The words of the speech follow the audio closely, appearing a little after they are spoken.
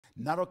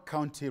Narok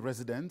County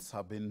residents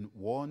have been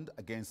warned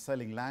against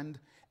selling land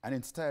and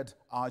instead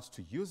urged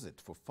to use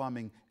it for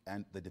farming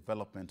and the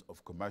development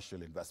of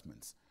commercial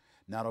investments.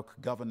 Narok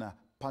Governor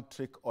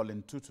Patrick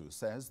Ntutu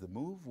says the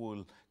move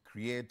will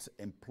create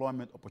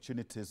employment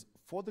opportunities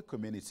for the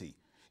community.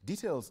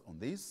 Details on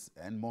this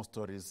and more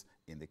stories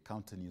in the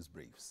County News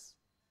Briefs.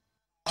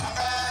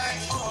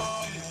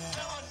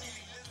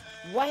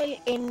 While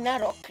in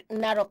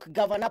Narok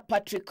Governor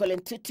Patrick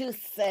Ntutu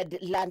said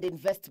land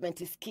investment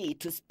is key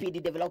to speedy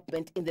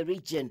development in the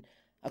region.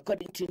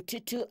 According to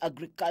Ntutu,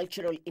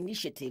 agricultural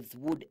initiatives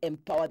would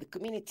empower the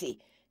community,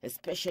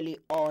 especially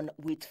on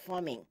wheat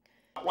farming.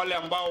 Wale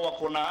ambao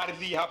wako na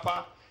ardhi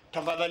hapa,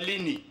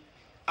 tafadhalini,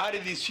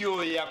 ardhi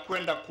sio ya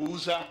kwenda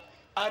kuuza,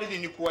 ardhi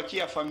ni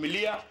kuachia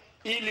familia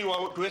ili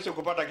tuweze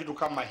kupata kitu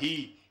kama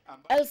hii.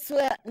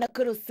 Elsewhere,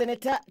 Nakuru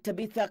Senator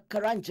Tabitha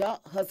Karanja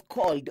has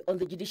called on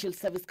the Judicial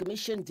Service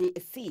Commission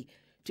 (JSC)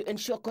 to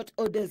ensure court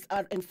orders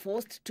are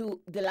enforced to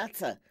the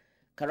latter.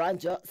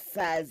 Karanja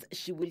says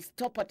she will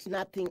stop at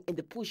nothing in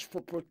the push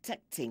for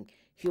protecting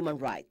human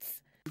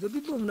rights. The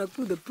people of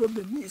Nakuru, the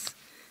problem is,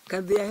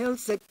 can their health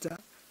sector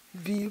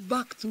be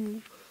back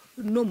to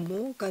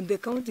normal? Can the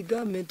county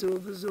government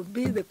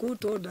obey the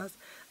court orders?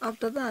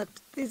 After that,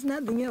 there's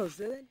nothing else.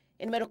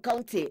 In Narok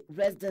County,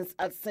 residents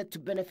are said to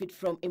benefit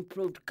from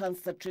improved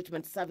cancer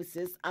treatment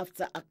services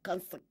after a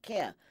Cancer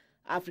Care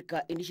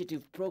Africa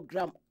Initiative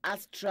program,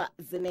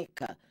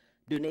 AstraZeneca,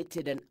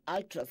 donated an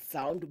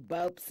ultrasound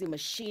biopsy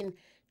machine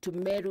to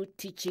Meru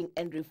Teaching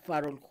and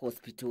Referral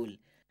Hospital.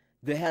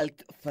 The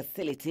health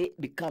facility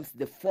becomes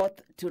the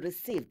fourth to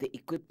receive the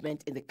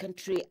equipment in the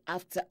country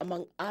after,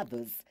 among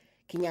others,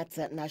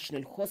 Kenyatta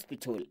National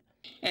Hospital.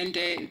 And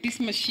this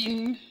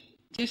machine,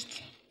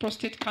 just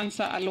prostate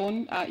cancer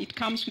alone, it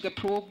comes with a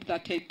probe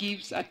that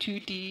gives a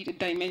 2D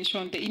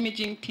dimension. The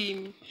imaging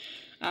team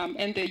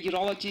and the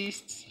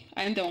urologists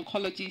and the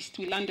oncologists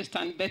will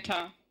understand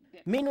better.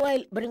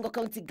 Meanwhile, Baringo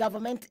County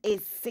government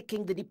is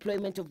seeking the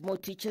deployment of more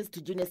teachers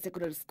to junior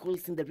secondary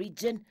schools in the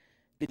region.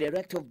 The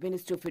Director of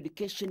Ministry of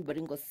Education,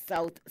 Baringo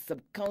South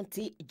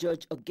Sub-County,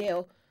 George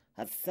Ogeo,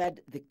 has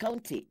said the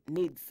county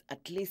needs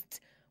at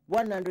least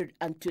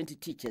 120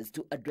 teachers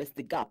to address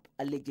the gap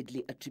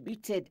allegedly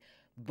attributed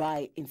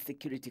by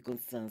insecurity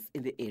concerns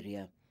in the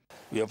area.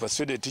 We have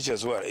persuaded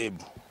teachers who are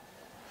able,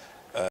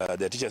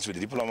 the teachers with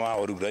diploma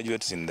or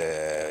graduates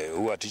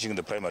who are teaching in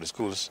the primary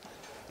schools,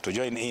 to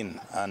join in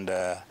and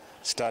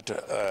start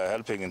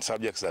helping in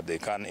subjects that they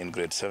can in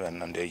grade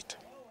 7 and 8.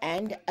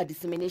 And a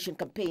dissemination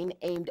campaign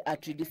aimed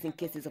at reducing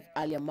cases of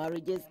earlier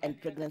marriages and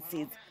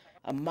pregnancies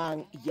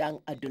among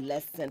young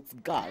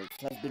adolescent girls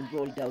has been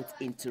rolled out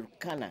in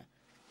Turkana.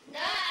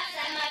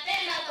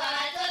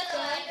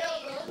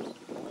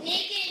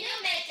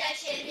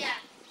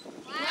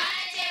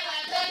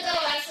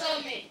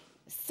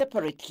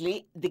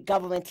 Separately, the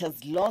government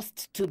has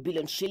lost 2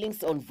 billion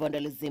shillings on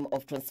vandalism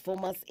of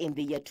transformers in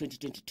the year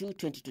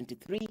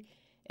 2022-2023.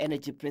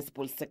 Energy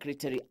Principal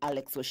Secretary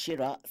Alex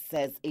Oshira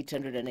says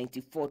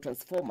 894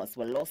 transformers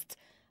were lost,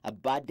 a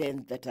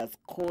burden that has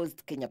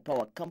caused Kenya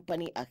Power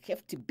Company a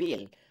hefty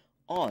bill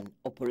on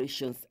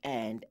operations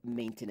and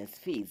maintenance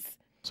fees.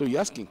 So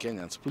you're asking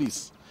Kenyans,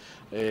 please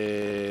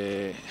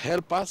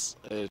help us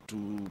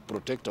to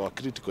protect our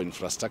critical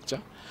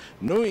infrastructure,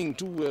 knowing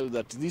too well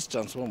that this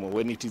transformer,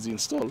 when it is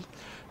installed,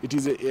 it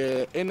is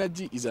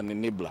energy is an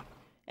enabler.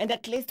 And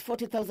at least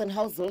 40,000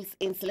 households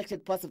in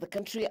selected parts of the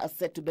country are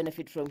set to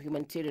benefit from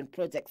humanitarian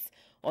projects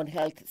on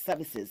health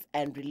services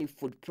and relief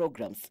food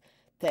programs,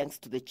 thanks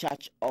to the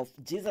Church of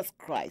Jesus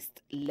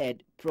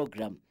Christ-led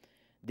program.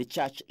 The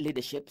church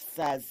leadership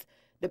says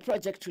the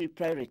project will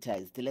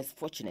prioritize the less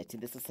fortunate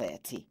in the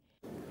society.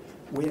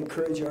 We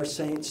encourage our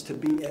saints to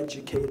be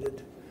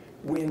educated.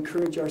 We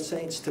encourage our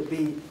saints to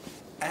be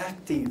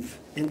active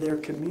in their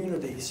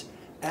communities,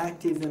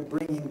 active in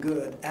bringing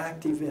good,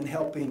 active in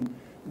helping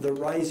the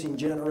rising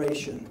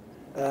generation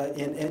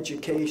in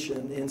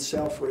education, in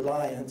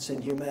self-reliance,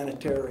 in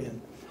humanitarian.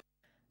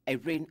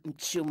 Irene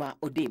Mchuma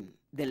Odim,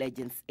 The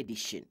Legends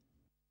Edition.